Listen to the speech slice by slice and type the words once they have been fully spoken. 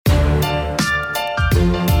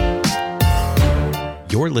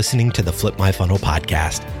You're listening to the Flip My Funnel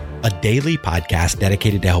podcast, a daily podcast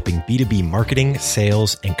dedicated to helping B2B marketing,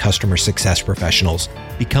 sales, and customer success professionals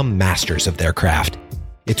become masters of their craft.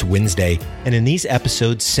 It's Wednesday, and in these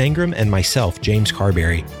episodes, Sangram and myself, James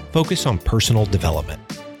Carberry, focus on personal development.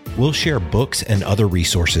 We'll share books and other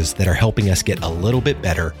resources that are helping us get a little bit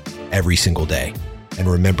better every single day. And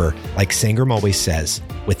remember, like Sangram always says,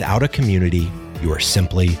 without a community, you are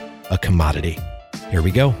simply a commodity. Here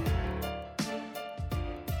we go.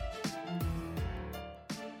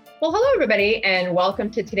 Well, hello, everybody, and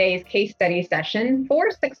welcome to today's case study session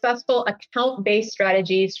for successful account-based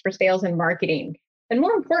strategies for sales and marketing. And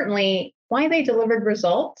more importantly, why they delivered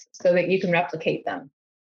results so that you can replicate them.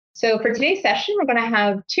 So for today's session, we're going to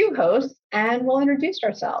have two hosts, and we'll introduce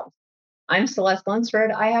ourselves. I'm Seleste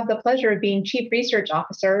Lunsford. I have the pleasure of being Chief Research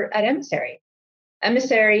Officer at Emissary.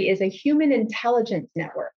 Emissary is a human intelligence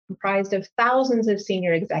network comprised of thousands of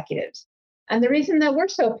senior executives. And the reason that we're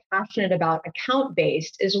so passionate about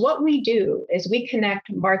account-based is what we do is we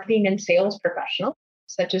connect marketing and sales professionals,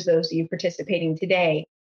 such as those of you participating today,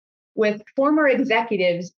 with former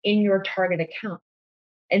executives in your target account.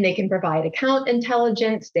 And they can provide account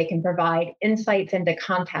intelligence, they can provide insights into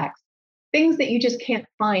context, things that you just can't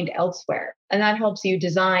find elsewhere. And that helps you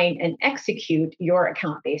design and execute your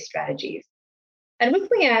account-based strategies. And with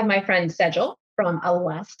me, I have my friend Sejal from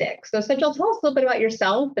Elastic. So Sejal, tell us a little bit about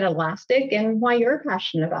yourself and Elastic and why you're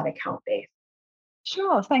passionate about account-based.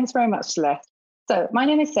 Sure, thanks very much, Celeste. So my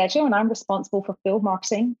name is Sejal and I'm responsible for field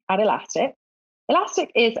marketing at Elastic.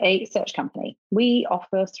 Elastic is a search company. We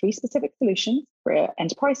offer three specific solutions for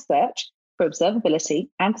enterprise search, for observability,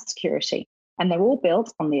 and for security. And they're all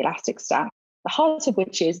built on the Elastic stack, the heart of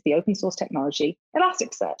which is the open source technology,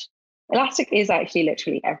 Elasticsearch. Elastic is actually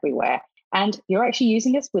literally everywhere. And you're actually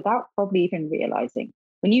using us without probably even realizing.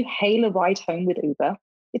 When you hail a ride home with Uber,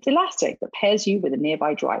 it's Elastic that pairs you with a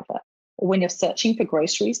nearby driver. Or when you're searching for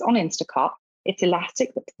groceries on Instacart, it's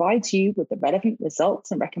Elastic that provides you with the relevant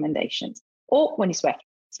results and recommendations. Or when you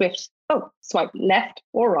swipe left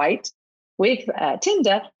or right with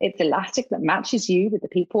Tinder, it's Elastic that matches you with the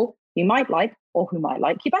people you might like or who might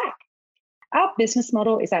like you back. Our business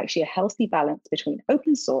model is actually a healthy balance between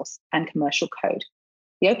open source and commercial code.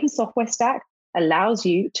 The open software stack allows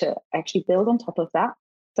you to actually build on top of that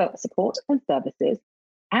for support and services,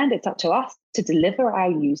 and it's up to us to deliver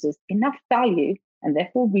our users enough value and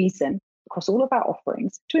therefore reason across all of our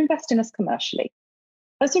offerings to invest in us commercially.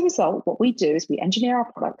 As a result, what we do is we engineer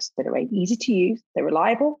our products that are easy to use, they're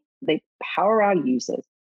reliable, they power our users.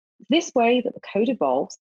 This way that the code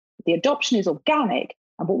evolves, the adoption is organic,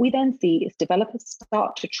 and what we then see is developers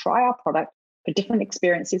start to try our product for different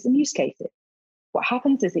experiences and use cases. What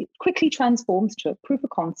happens is it quickly transforms to a proof of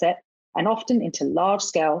concept and often into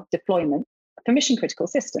large-scale deployment for mission-critical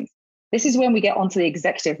systems. This is when we get onto the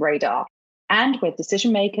executive radar and where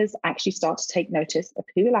decision makers actually start to take notice of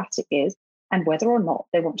who Elastic is and whether or not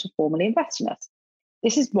they want to formally invest in us.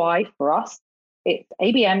 This is why, for us,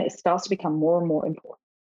 ABM starts to become more and more important.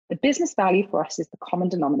 The business value for us is the common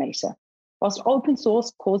denominator. Whilst open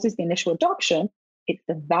source causes the initial adoption, it's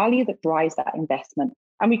the value that drives that investment.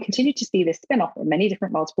 And we continue to see this spin-off in many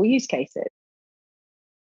different multiple use cases.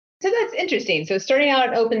 So that's interesting. So starting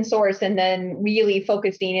out open source and then really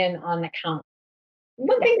focusing in on account.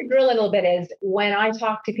 One thing to drill a little bit is when I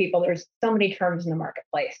talk to people, there's so many terms in the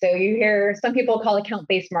marketplace. So you hear some people call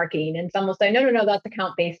account-based marketing, and some will say, no, that's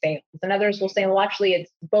account-based sales. And others will say, well, actually,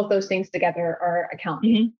 it's both those things together are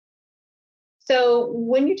account-based. Mm-hmm. So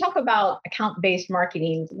when you talk about account-based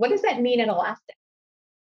marketing, what does that mean at Elastic?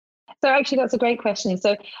 So actually, that's a great question.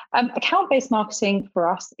 So account-based marketing for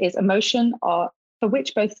us is a motion for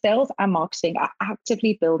which both sales and marketing are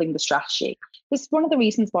actively building the strategy. This is one of the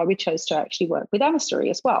reasons why we chose to actually work with Emissary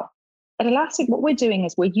as well. At Elastic, what we're doing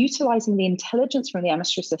is we're utilizing the intelligence from the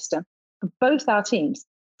Emissary system for both our teams.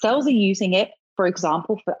 Sales are using it, for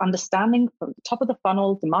example, for understanding from the top of the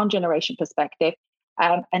funnel, demand generation perspective,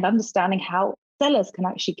 and understanding how sellers can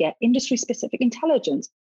actually get industry-specific intelligence,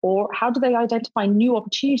 or how do they identify new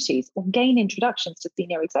opportunities or gain introductions to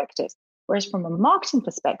senior executives. Whereas from a marketing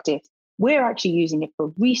perspective, we're actually using it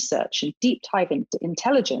for research and deep dive into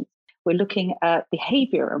intelligence. We're looking at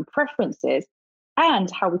behavior and preferences and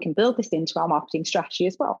how we can build this into our marketing strategy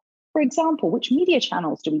as well. For example, which media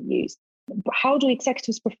channels do we use? How do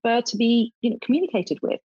executives prefer to be communicated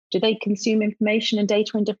with? Do they consume information and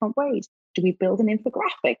data in different ways? Do we build an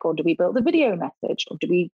infographic, or do we build a video message, or do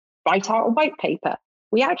we write out a white paper?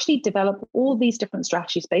 We actually develop all these different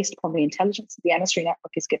strategies based upon the intelligence that the Emissary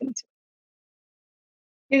network is giving to us.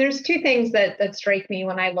 There's two things that strike me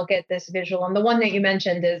when I look at this visual. And the one that you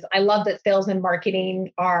mentioned is I love that sales and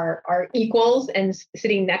marketing are equals and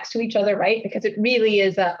sitting next to each other, right? Because it really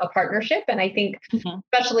is a partnership. And I think,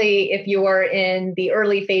 especially if you're in the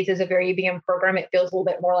early phases of your ABM program, it feels a little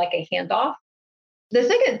bit more like a handoff. The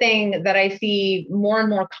second thing that I see more and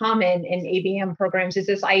more common in ABM programs is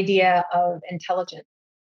this idea of intelligence.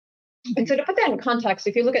 And so to put that in context,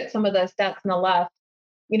 if you look at some of the stats on the left,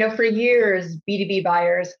 for years, B2B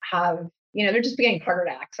buyers have, they're just getting harder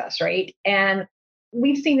to access, right? And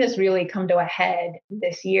we've seen this really come to a head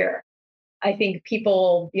this year. I think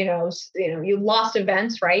people, you lost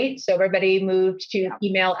events, right? So everybody moved to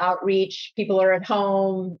email outreach. People are at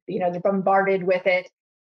home, they're bombarded with it.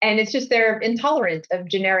 And it's just they're intolerant of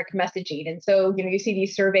generic messaging. And so, you see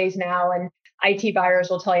these surveys now, and IT buyers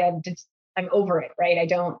will tell you, I'm over it, right? I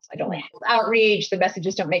don't like outreach. The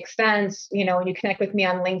messages don't make sense. When you connect with me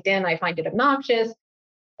on LinkedIn, I find it obnoxious.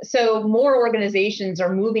 So more organizations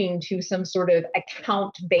are moving to some sort of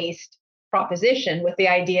account-based proposition with the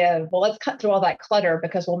idea of, well, let's cut through all that clutter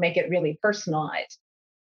because we'll make it really personalized.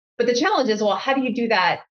 But the challenge is, well, how do you do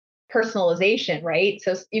that personalization, right?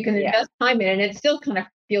 So you can invest time in it and it still kind of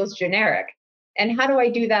feels generic. And how do I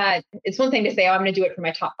do that? It's one thing to say, I'm going to do it for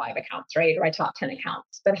my top 5 accounts, right? Or my top 10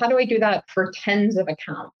 accounts. But how do I do that for tens of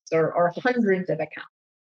accounts or hundreds of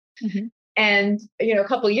accounts? And, a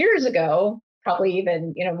couple of years ago, probably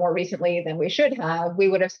even, more recently than we should have, we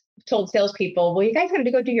would have told salespeople, well, you guys got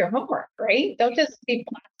to go do your homework, right? Don't just be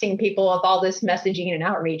blasting people with all this messaging and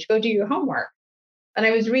outreach. Go do your homework. And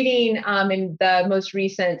I was reading in the most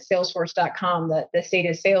recent Salesforce.com, the state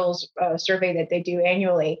of sales survey that they do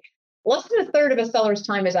annually. Less than a third of a seller's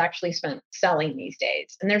time is actually spent selling these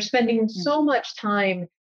days. And they're spending so much time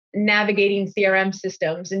navigating CRM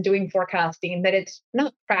systems and doing forecasting that it's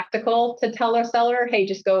not practical to tell a seller, hey,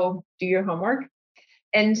 just go do your homework.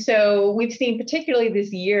 And so we've seen particularly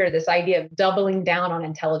this year, this idea of doubling down on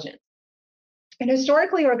intelligence. And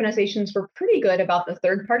historically, organizations were pretty good about the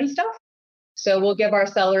third-party stuff. So we'll give our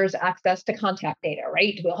sellers access to contact data,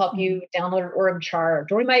 right? We'll help you download an org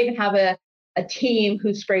chart, or we might even have a team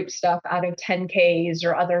who scrapes stuff out of 10Ks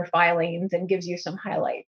or other filings and gives you some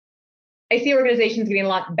highlights. I see organizations getting a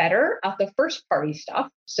lot better at the first party stuff.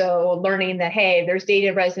 So learning that, hey, there's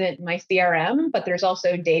data resident in my CRM, but there's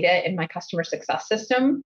also data in my customer success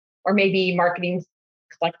system, or maybe marketing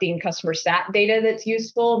collecting customer stat data that's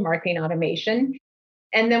useful, marketing automation.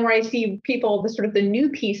 And then where I see people, the new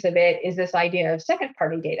piece of it is this idea of second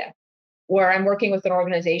party data, where I'm working with an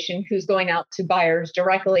organization who's going out to buyers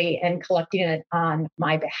directly and collecting it on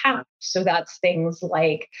my behalf. So that's things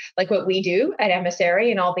like what we do at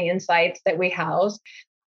Emissary and all the insights that we house,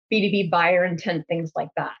 B2B buyer intent, things like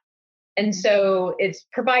that. And so it's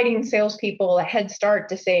providing salespeople a head start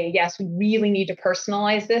to say, yes, we really need to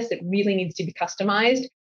personalize this. It really needs to be customized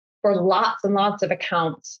for lots and lots of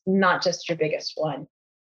accounts, not just your biggest one.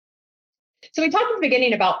 So we talked at the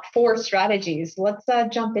beginning about 4 strategies. Let's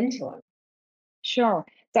jump into them. Sure.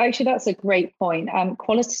 So actually, that's a great point.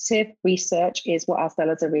 Qualitative research is what our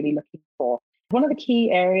sellers are really looking for. One of the key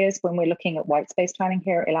areas when we're looking at white space planning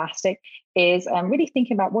here at Elastic is really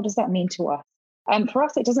thinking about what does that mean to us? For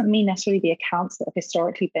us, it doesn't mean necessarily the accounts that have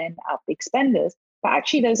historically been our big spenders, but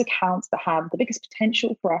actually those accounts that have the biggest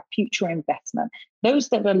potential for our future investment, those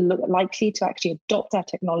that are likely to actually adopt our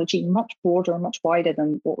technology much broader and much wider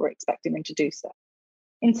than what we're expecting them to do so.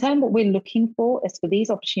 In turn, what we're looking for is for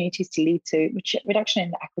these opportunities to lead to reduction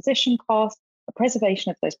in the acquisition cost, the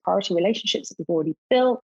preservation of those priority relationships that we've already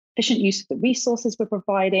built, efficient use of the resources we're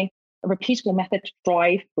providing, a repeatable method to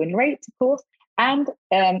drive win rates, of course, and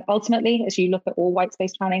ultimately, as you look at all white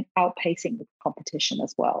space planning, outpacing the competition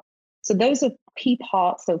as well. So those are key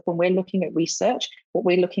parts of when we're looking at research, what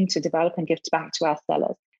we're looking to develop and give back to our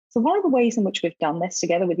sellers. So one of the ways in which we've done this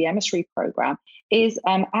together with the Emissary program is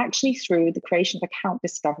actually through the creation of account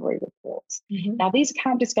discovery reports. Now, these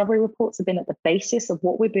account discovery reports have been at the basis of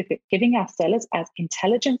what we're giving our sellers as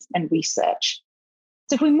intelligence and research.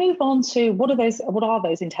 So if we move on to what are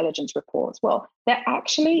those intelligence reports? Well, they're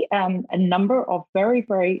actually a number of very,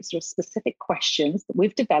 very sort of specific questions that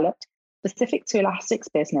we've developed specific to Elastic's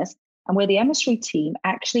business, and where the Emissary team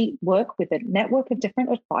actually work with a network of different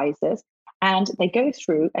advisors, and they go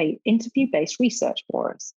through a interview-based research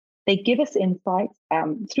for us. They give us insights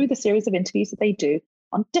through the series of interviews that they do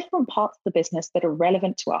on different parts of the business that are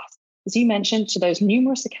relevant to us. As you mentioned, to those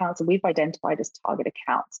numerous accounts that we've identified as target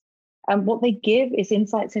accounts. And what they give is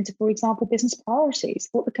insights into, for example, business priorities,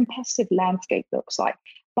 what the competitive landscape looks like,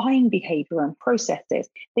 buying behavior and processes.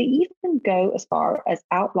 They even go as far as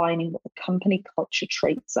outlining what the company culture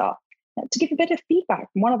traits are. Now, to give a bit of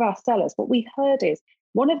feedback from one of our sellers, what we heard is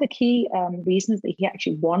one of the key reasons that he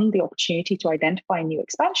actually won the opportunity to identify a new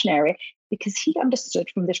expansion area, because he understood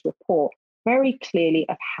from this report very clearly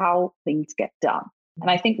of how things get done. And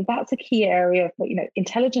I think that's a key area of,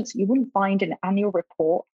 intelligence you wouldn't find in an annual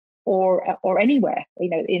report or anywhere,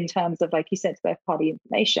 in terms of, like you said, third-party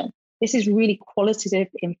information. This is really qualitative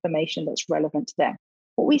information that's relevant to them.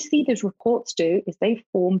 What we see those reports do is they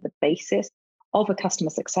form the basis of a customer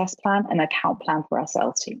success plan and account plan for our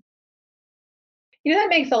sales team. That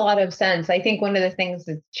makes a lot of sense. I think one of the things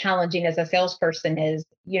that's challenging as a salesperson is,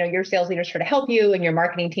 your sales leaders try to help you and your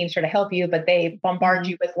marketing teams try to help you, but they bombard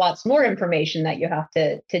you with lots more information that you have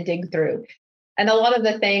to dig through. And a lot of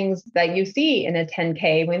the things that you see in a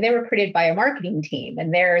 10K, when they were created by a marketing team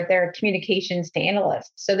and they're communications to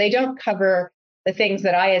analysts. So they don't cover the things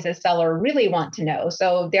that I, as a seller, really want to know.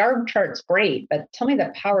 So the org chart's great, but tell me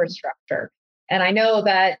the power structure. And I know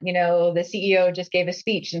that, the CEO just gave a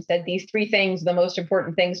speech and said these 3 things are the most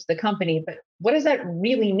important things to the company. But what does that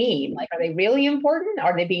really mean? Like, are they really important?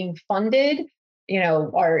 Are they being funded?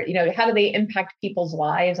 How do they impact people's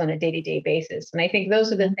lives on a day-to-day basis? And I think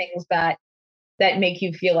those are the things that make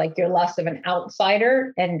you feel like you're less of an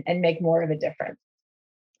outsider and make more of a difference.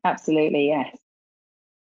 Absolutely, yes.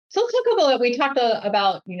 So let's talk a little bit. We talked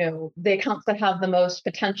about, the accounts that have the most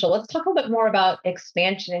potential. Let's talk a little bit more about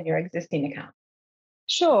expansion in your existing account.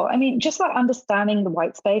 Sure. I mean, just like understanding the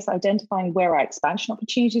white space, identifying where our expansion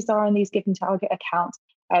opportunities are in these given target accounts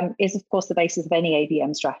is, of course, the basis of any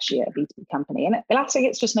ABM strategy at a B2B company. And at Elastic,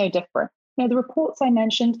 it's just no different. The reports I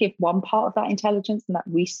mentioned give one part of that intelligence and that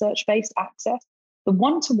research-based access. The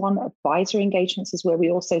one-to-one advisory engagements is where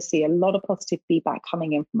we also see a lot of positive feedback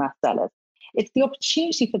coming in from our sellers. It's the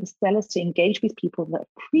opportunity for the sellers to engage with people that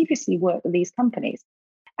have previously worked with these companies.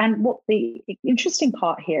 And what the interesting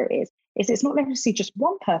part here is it's not necessarily just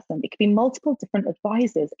one person. It could be multiple different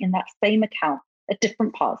advisors in that same account at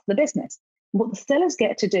different parts of the business. What the sellers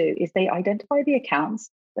get to do is they identify the accounts,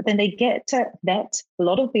 but then they get to vet a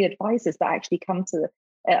lot of the advisors that actually come to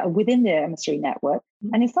within their emissary network.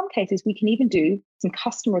 And in some cases, we can even do some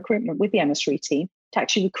custom recruitment with the emissary team to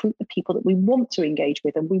actually recruit the people that we want to engage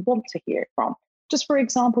with and we want to hear from. Just for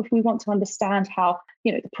example, if we want to understand how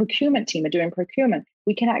the procurement team are doing procurement,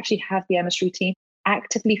 we can actually have the emissary team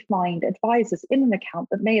actively find advisors in an account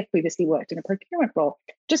that may have previously worked in a procurement role,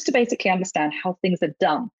 just to basically understand how things are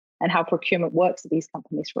done and how procurement works at these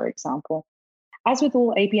companies, for example. As with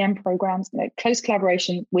all ABM programs, close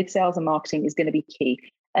collaboration with sales and marketing is going to be key.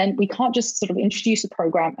 And we can't just sort of introduce a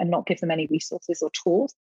program and not give them any resources or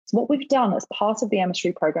tools. So what we've done as part of the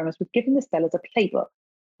emissary program is we've given the sellers a playbook.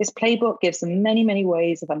 This playbook gives them many, many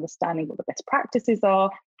ways of understanding what the best practices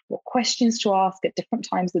are, what questions to ask at different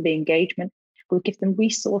times of the engagement. We'll give them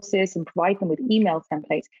resources and provide them with email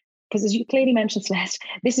templates. Because as you clearly mentioned, Celeste,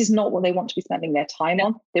 this is not what they want to be spending their time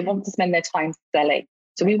on. They want to spend their time selling.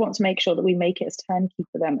 So we want to make sure that we make it as turnkey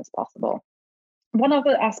for them as possible. One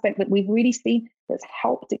other aspect that we've really seen that's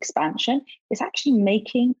helped expansion is actually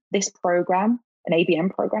making this program, an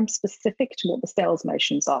ABM program, specific to what the sales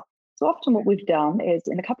motions are. So often what we've done is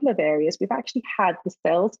in a couple of areas, we've actually had the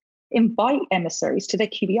sales invite emissaries to their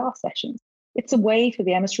QBR sessions. It's a way for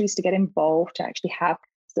the emissaries to get involved, to actually have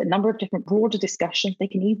a number of different broader discussions. They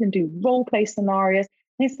can even do role play scenarios.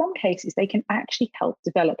 And in some cases, they can actually help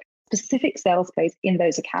develop specific sales plays in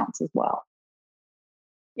those accounts as well.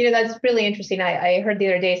 That's really interesting. I heard the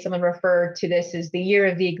other day someone refer to this as the year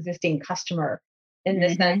of the existing customer, in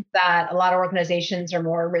the sense that a lot of organizations are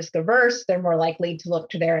more risk averse. They're more likely to look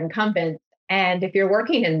to their incumbents. And if you're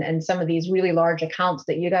working in some of these really large accounts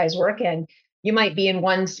that you guys work in, you might be in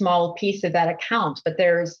one small piece of that account, but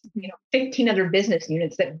there's 15 other business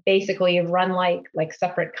units that basically run like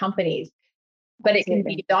separate companies. But Absolutely. It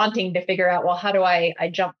can be daunting to figure out, well, how do I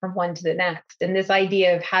jump from one to the next? And this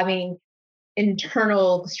idea of having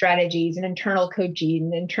internal strategies and internal coaching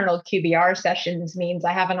and internal QBR sessions means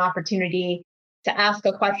I have an opportunity to ask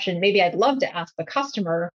a question. Maybe I'd love to ask the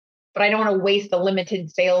customer, but I don't want to waste the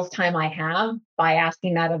limited sales time I have by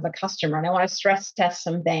asking that of the customer. And I want to stress test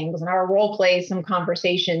some things and I want to role play some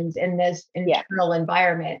conversations in this internal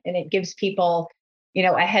environment. And it gives people,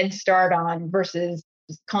 a head start on versus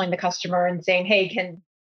just calling the customer and saying, hey,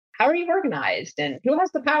 how are you organized? And who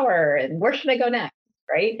has the power? And where should I go next?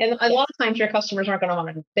 Right. And a lot of times your customers aren't going to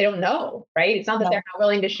want to, they don't know, right? It's not that they're not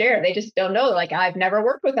willing to share. They just don't know. Like, I've never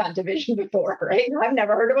worked with that division before, right? I've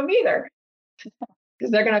never heard of them either.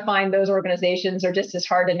 Because they're going to find those organizations are just as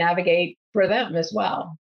hard to navigate for them as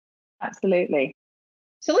well. Absolutely.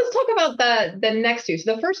 So let's talk about the next two.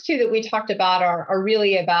 So the first two that we talked about are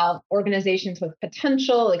really about organizations with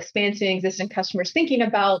potential, expanding existing customers, thinking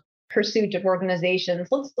about pursuit of organizations.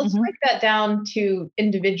 Let's Mhm. break that down to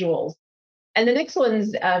individuals. And the next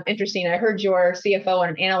one's interesting. I heard your CFO on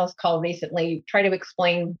an analyst call recently try to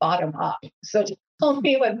explain bottom up. So tell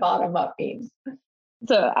me what bottom up means.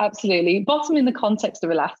 So absolutely. Bottom in the context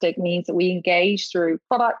of Elastic means that we engage through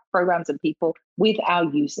product, programs, and people with our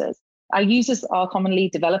users. Our users are commonly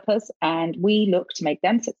developers, and we look to make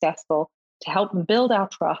them successful, to help them build our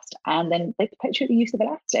trust, and then they perpetuate the use of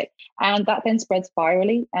Elastic. And that then spreads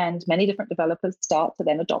virally, and many different developers start to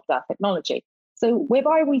then adopt our technology. So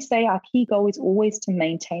whereby we say our key goal is always to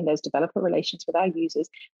maintain those developer relations with our users,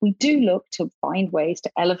 we do look to find ways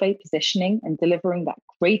to elevate positioning and delivering that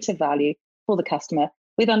greater value for the customer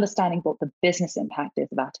with understanding what the business impact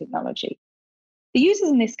is of our technology. The users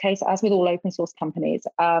in this case, as with all open source companies,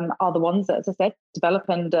 are the ones that, as I said, develop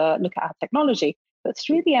and look at our technology. But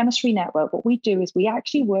through the emissary network, what we do is we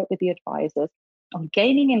actually work with the advisors on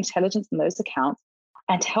gaining intelligence in those accounts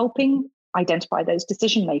and helping identify those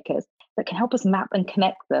decision makers that can help us map and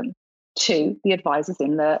connect them to the advisors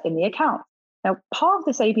in the account. Now, part of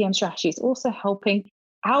this ABM strategy is also helping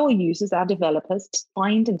our users, our developers, to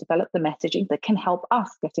find and develop the messaging that can help us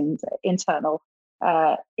get into internal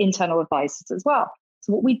advisors as well.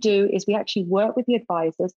 So what we do is we actually work with the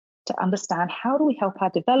advisors to understand how do we help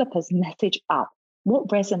our developers message up, what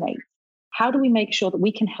resonates, how do we make sure that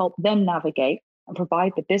we can help them navigate and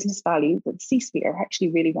provide the business value that the C-suite are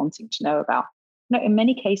actually really wanting to know about. Now, in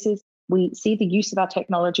many cases, we see the use of our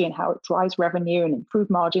technology and how it drives revenue and improve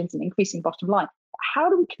margins and increasing bottom line. How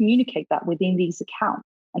do we communicate that within these accounts?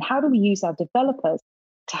 And how do we use our developers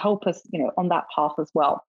to help us, on that path as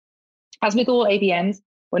well? As with all ABMs,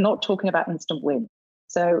 we're not talking about instant win.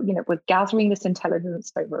 So, we're gathering this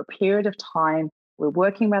intelligence over a period of time. We're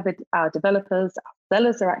working with our developers. Our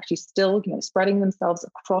sellers are actually still, spreading themselves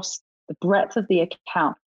across the breadth of the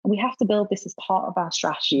account. And we have to build this as part of our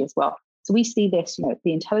strategy as well. So we see this,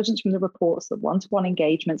 the intelligence from the reports, the one-to-one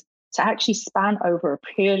engagements, to actually span over a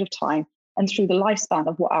period of time and through the lifespan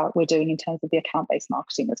of what we're doing in terms of the account-based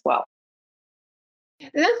marketing as well.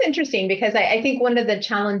 And that's interesting because I think one of the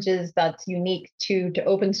challenges that's unique to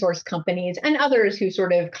open source companies and others who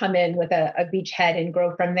sort of come in with a beachhead and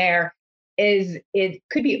grow from there is it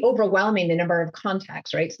could be overwhelming, the number of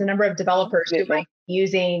contacts, right? So the number of developers who might be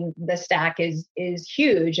using the stack is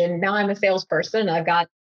huge. And now I'm a salesperson. I've got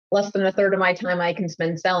less than a third of my time I can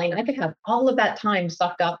spend selling. I could have all of that time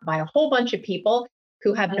sucked up by a whole bunch of people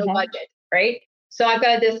who have no budget, right? So I've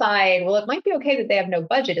got to decide, well, it might be okay that they have no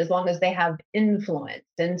budget as long as they have influence.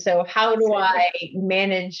 And so how do I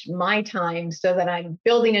manage my time so that I'm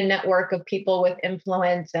building a network of people with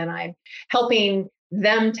influence and I'm helping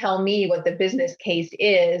them tell me what the business case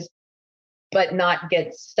is, but not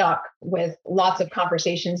get stuck with lots of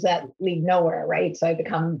conversations that lead nowhere, right? So I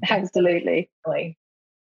become absolutely.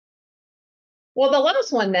 Well, the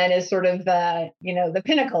last one then is sort of the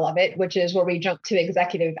pinnacle of it, which is where we jump to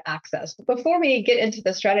executive access. But before we get into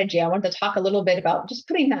the strategy, I want to talk a little bit about just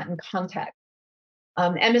putting that in context.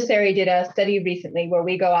 Emissary did a study recently where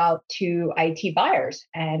we go out to IT buyers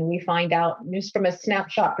and we find out just from a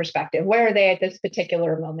snapshot perspective, where are they at this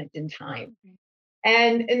particular moment in time?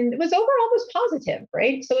 And it was overall was positive,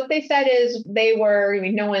 right? So what they said is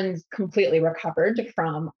no one's completely recovered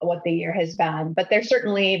from what the year has been, but they're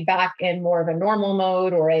certainly back in more of a normal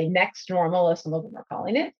mode or a next normal, as some of them are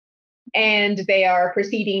calling it. And they are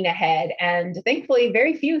proceeding ahead. And thankfully,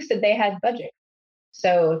 very few said they had budget.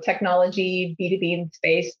 So technology, B2B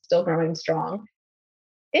space, still growing strong.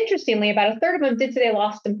 Interestingly, about a third of them did say they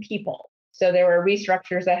lost some people. So there were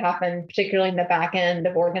restructures that happened, particularly in the back end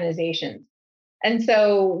of organizations. And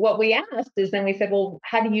so what we asked is then we said, well,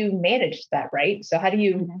 how do you manage that, right? So how do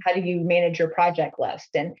you manage your project list?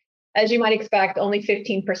 And as you might expect, only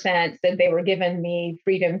 15% said they were given the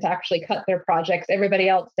freedom to actually cut their projects. Everybody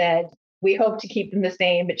else said, we hope to keep them the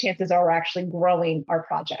same, but chances are we're actually growing our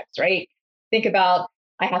projects, right? Think about,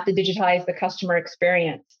 I have to digitize the customer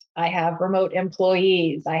experience. I have remote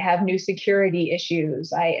employees. I have new security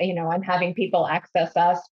issues. I'm having people access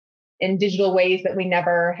us in digital ways that we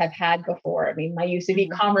never have had before. I mean, my use of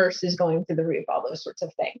e-commerce is going through the roof, all those sorts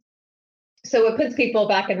of things. So it puts people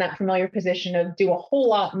back in that familiar position of do a whole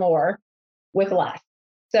lot more with less.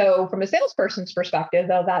 So from a salesperson's perspective,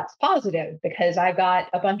 though, that's positive because I've got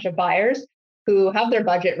a bunch of buyers who have their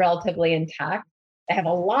budget relatively intact. They have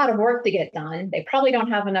a lot of work to get done. They probably don't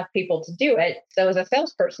have enough people to do it. So as a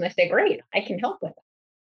salesperson, I say, great, I can help with it.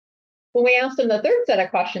 When we asked them the third set of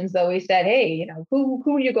questions, though, we said, hey, who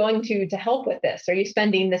are you going to help with this? Are you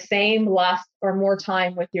spending the same, less, or more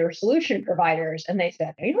time with your solution providers? And they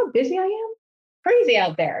said, you know how busy I am? Crazy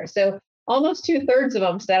out there. So almost 2/3 of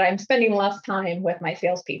them said I'm spending less time with my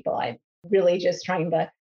salespeople. I'm really just trying to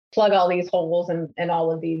plug all these holes and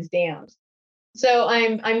all of these dams. So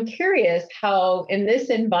I'm curious how in this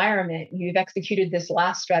environment you've executed this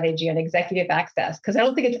last strategy on executive access, because I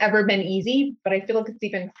don't think it's ever been easy, but I feel like it's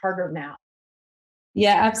even harder now.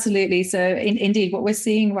 Yeah, absolutely. So indeed, what we're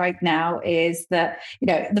seeing right now is that,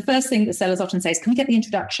 the first thing that sellers often say is, can we get the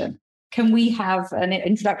introduction? Can we have an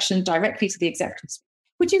introduction directly to the executives?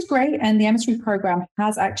 Which is great. And the emissary program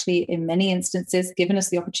has actually, in many instances, given us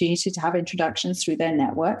the opportunity to have introductions through their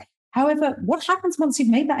network. However, what happens once you've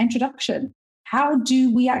made that introduction? How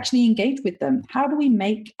do we actually engage with them? How do we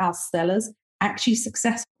make our sellers actually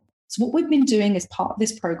successful? So what we've been doing as part of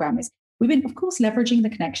this program is we've been, of course, leveraging the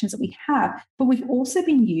connections that we have, but we've also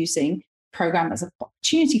been using program as an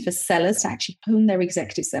opportunity for sellers to actually hone their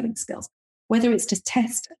executive selling skills, whether it's to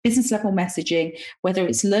test business level messaging, whether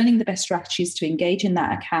it's learning the best strategies to engage in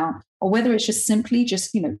that account, or whether it's just simply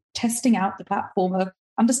testing out the platform of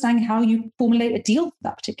understanding how you formulate a deal for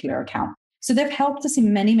that particular account. So they've helped us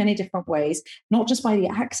in many, many different ways, not just by the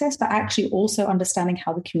access, but actually also understanding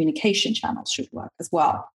how the communication channels should work as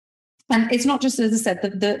well. And it's not just, as I said,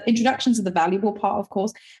 the introductions are the valuable part, of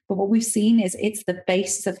course, but what we've seen is it's the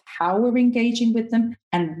basis of how we're engaging with them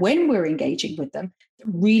and when we're engaging with them that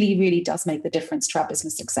really, really does make the difference to our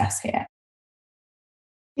business success here.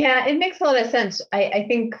 Yeah, it makes a lot of sense. I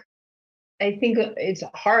think it's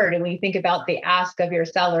hard. And when you think about the ask of your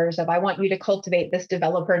sellers of, I want you to cultivate this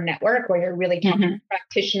developer network where you're really counting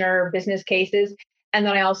practitioner business cases. And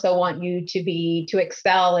then I also want you to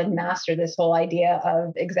excel and master this whole idea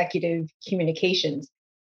of executive communications.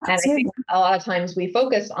 And I think a lot of times we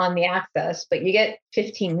focus on the access, but you get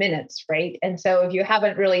 15 minutes, right? And so if you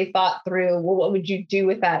haven't really thought through, well, what would you do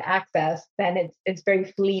with that access? Then it's very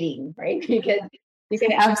fleeting, right? You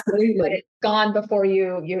can absolutely, but it's gone before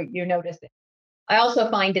you notice it. I also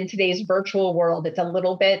find in today's virtual world, it's a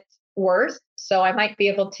little bit worse. So I might be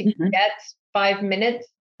able to get 5 minutes,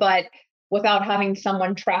 but without having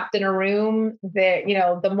someone trapped in a room, the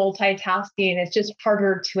multitasking, it's just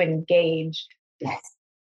harder to engage. Yes.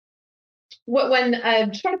 When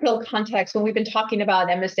just trying to put a little context, when we've been talking about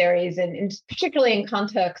emissaries and particularly in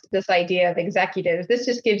context, this idea of executives, this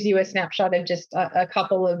just gives you a snapshot of just a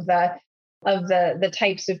couple of the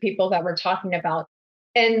types of people that we're talking about.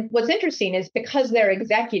 And what's interesting is because they're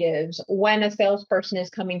executives, when a salesperson is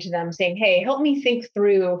coming to them saying, hey, help me think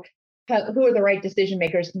through who are the right decision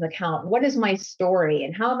makers in the account? What is my story?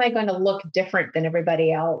 And how am I going to look different than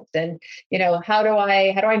everybody else? And, how do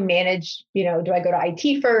I manage, do I go to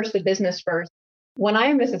IT first, the business first? When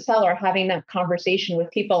I'm as a seller having that conversation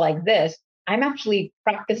with people like this, I'm actually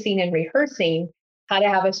practicing and rehearsing how to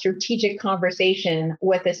have a strategic conversation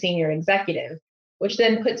with a senior executive, which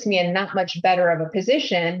then puts me in that much better of a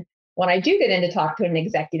position when I do get in to talk to an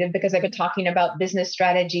executive, because I've been talking about business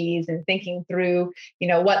strategies and thinking through,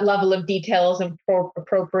 what level of details are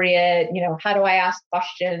appropriate, how do I ask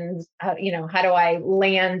questions, how do I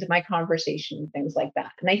land my conversation, things like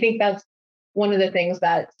that. And I think that's one of the things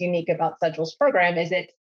that's unique about Sedgell's program is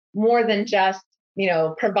it's more than just,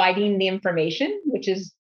 providing the information, which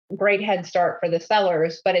is a great head start for the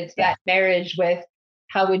sellers, but it's that marriage with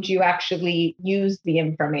how would you actually use the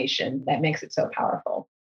information that makes it so powerful.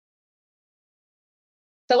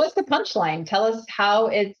 So what's the punchline? Tell us how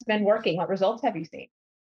it's been working. What results have you seen?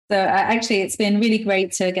 So actually, it's been really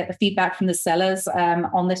great to get the feedback from the sellers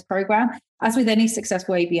on this program. As with any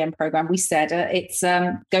successful ABM program, we said it's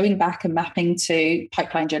going back and mapping to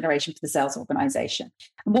pipeline generation for the sales organization.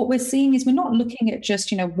 And what we're seeing is we're not looking at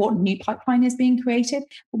just, what new pipeline is being created,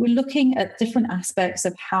 but we're looking at different aspects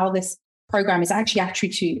of how this program is actually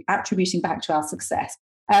attributing back to our success.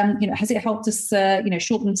 Has it helped us,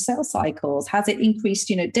 shorten sales cycles? Has it increased,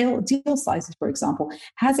 deal sizes, for example?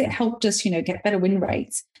 Has it helped us, get better win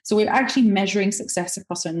rates? So we're actually measuring success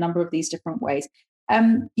across a number of these different ways.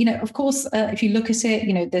 Of course, if you look at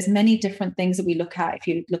it, there's many different things that we look at. If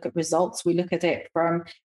you look at results, we look at it from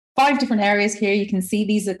 5 different areas here. You can see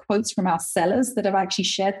these are quotes from our sellers that have actually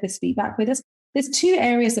shared this feedback with us. There's 2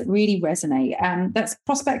 areas that really resonate, and that's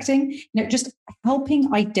prospecting, just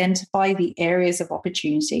helping identify the areas of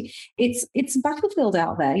opportunity. It's a battlefield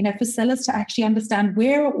out there, for sellers to actually understand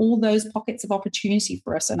where are all those pockets of opportunity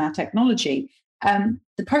for us and our technology.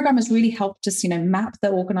 The program has really helped us, map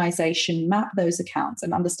the organization, map those accounts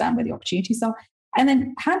and understand where the opportunities are. And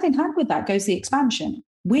then hand in hand with that goes the expansion.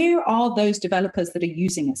 Where are those developers that are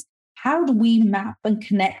using us? How do we map and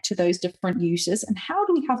connect to those different users? And how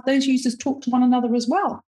do we have those users talk to one another as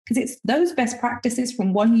well? Because it's those best practices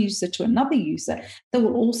from one user to another user that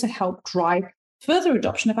will also help drive further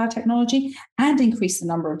adoption of our technology and increase the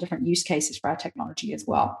number of different use cases for our technology as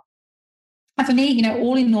well. And for me,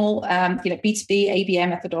 all in all, B2B,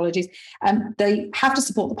 ABM methodologies, they have to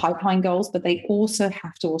support the pipeline goals, but they also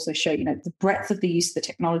have to show, the breadth of the use of the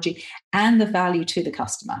technology and the value to the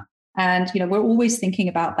customer. And, we're always thinking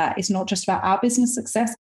about that. It's not just about our business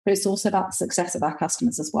success, but it's also about the success of our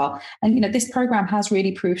customers as well. And, this program has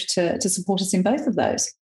really proved to support us in both of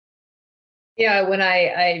those. Yeah, when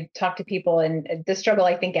I talk to people, and the struggle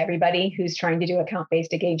I think everybody who's trying to do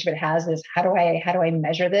account-based engagement has is how do I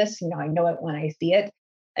measure this? I know it when I see it.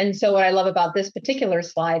 And so what I love about this particular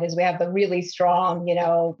slide is we have the really strong,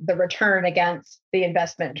 the return against the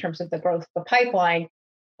investment in terms of the growth of the pipeline,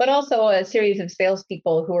 but also a series of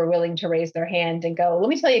salespeople who are willing to raise their hand and go, let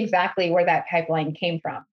me tell you exactly where that pipeline came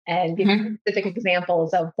from and give you specific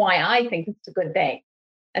examples of why I think it's a good thing.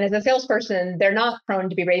 And as a salesperson, they're not prone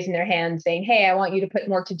to be raising their hand saying, hey, I want you to put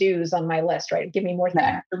more to-dos on my list, right? Give me more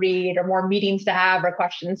things to read or more meetings to have or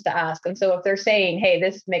questions to ask. And so if they're saying, hey,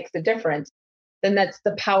 this makes a difference, then that's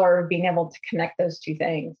the power of being able to connect those two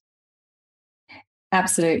things.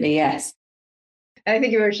 Absolutely, yes. And I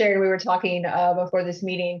think we were talking before this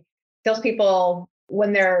meeting, salespeople,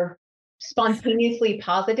 when they're spontaneously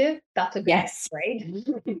positive, that's a good yes, thing,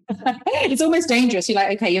 right? It's almost dangerous. You're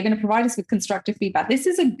like, okay, you're going to provide us with constructive feedback. This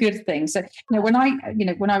is a good thing. So, when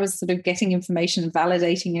I was sort of getting information and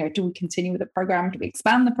validating, do we continue with the program? Do we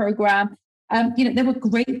expand the program? There were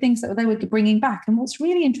great things that they were bringing back. And what's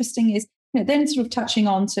really interesting is, then sort of touching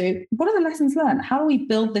on to what are the lessons learned? How do we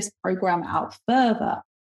build this program out further?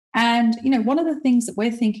 And, one of the things that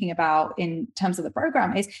we're thinking about in terms of the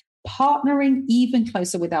program is partnering even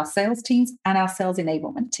closer with our sales teams and our sales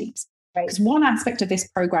enablement teams. Because one aspect of this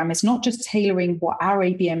program is not just tailoring what our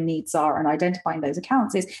ABM needs are and identifying those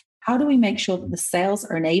accounts, is how do we make sure that the sales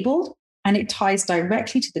are enabled and it ties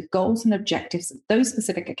directly to the goals and objectives of those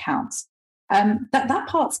specific accounts. That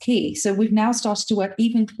part's key. So we've now started to work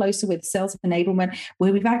even closer with sales enablement,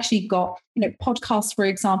 where we've actually got, podcasts, for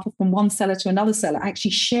example, from one seller to another seller,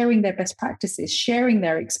 actually sharing their best practices, sharing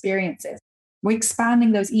their experiences. We're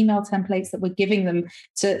expanding those email templates that we're giving them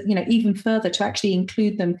to, even further to actually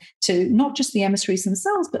include them to not just the emissaries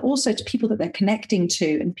themselves, but also to people that they're connecting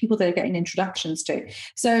to and people that are getting introductions to.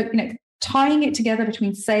 So, tying it together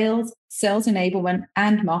between sales enablement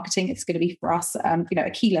and marketing, it's going to be for us,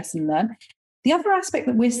 a key lesson learned. The other aspect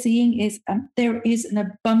that we're seeing is there is an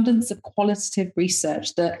abundance of qualitative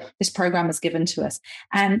research that this program has given to us.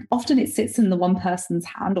 And often it sits in the one person's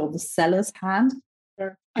hand or the seller's hand.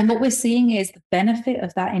 Sure. And what we're seeing is the benefit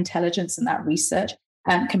of that intelligence and that research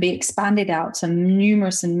can be expanded out to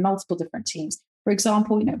numerous and multiple different teams. For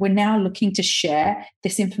example, we're now looking to share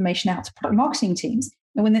this information out to product marketing teams.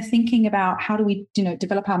 And when they're thinking about how do we,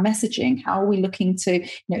 develop our messaging, how are we looking to,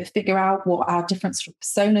 figure out what our different sort of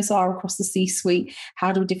personas are across the C-suite?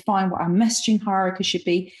 How do we define what our messaging hierarchy should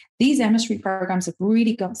be? These emissary programs have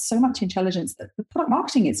really got so much intelligence that the product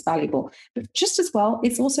marketing is valuable. But just as well,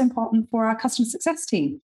 it's also important for our customer success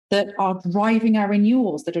team that are driving our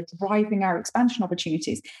renewals, that are driving our expansion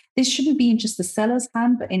opportunities. This shouldn't be in just the seller's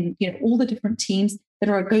hand, but in all the different teams that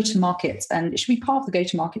are go-to-market, and it should be part of the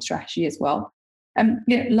go-to-market strategy as well.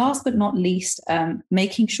 Last but not least,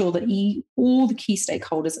 making sure that all the key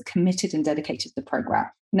stakeholders are committed and dedicated to the program.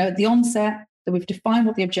 At the onset, that we've defined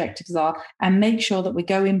what the objectives are and make sure that we're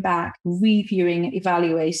going back, reviewing,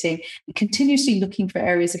 evaluating, and continuously looking for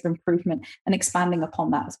areas of improvement and expanding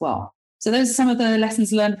upon that as well. So those are some of the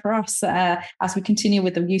lessons learned for us as we continue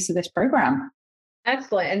with the use of this program.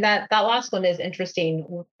 Excellent. And that last one is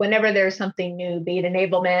interesting. Whenever there's something new, be it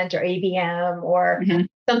enablement or ABM or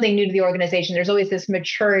something new to the organization, there's always this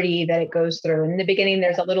maturity that it goes through. In the beginning,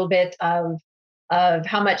 there's a little bit of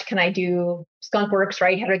how much can I do skunk works,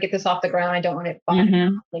 right? How do I get this off the ground? I don't want it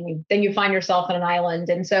falling. Then you find yourself on an island.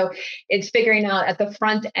 And so it's figuring out at the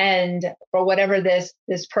front end for whatever this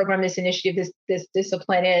program, this initiative, this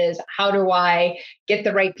discipline is, how do I get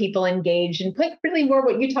the right people engaged and put really more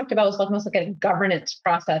what you talked about was almost like a governance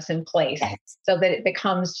process in place so that it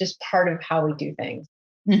becomes just part of how we do things.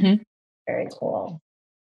 Very cool.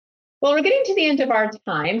 Well, we're getting to the end of our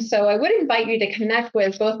time, so I would invite you to connect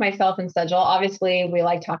with both myself and Sejal. Obviously, we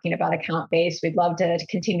like talking about account-based. We'd love to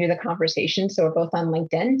continue the conversation, so we're both on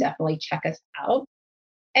LinkedIn. Definitely check us out.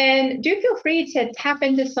 And do feel free to tap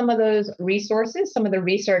into some of those resources, some of the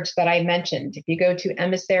research that I mentioned. If you go to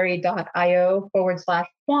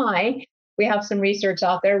emissary.io/why, we have some research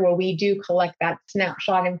out there where we do collect that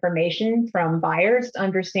snapshot information from buyers to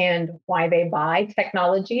understand why they buy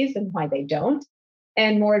technologies and why they don't.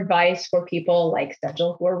 And more advice for people like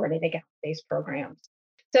Sejal who are running account-based programs.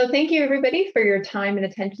 So thank you, everybody, for your time and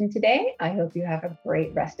attention today. I hope you have a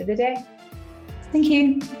great rest of the day. Thank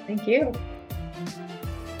you. Thank you.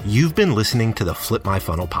 You've been listening to the Flip My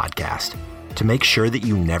Funnel podcast. To make sure that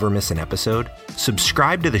you never miss an episode,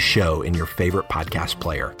 subscribe to the show in your favorite podcast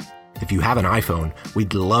player. If you have an iPhone,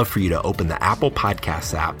 we'd love for you to open the Apple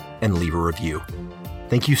Podcasts app and leave a review.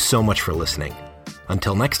 Thank you so much for listening.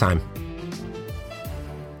 Until next time.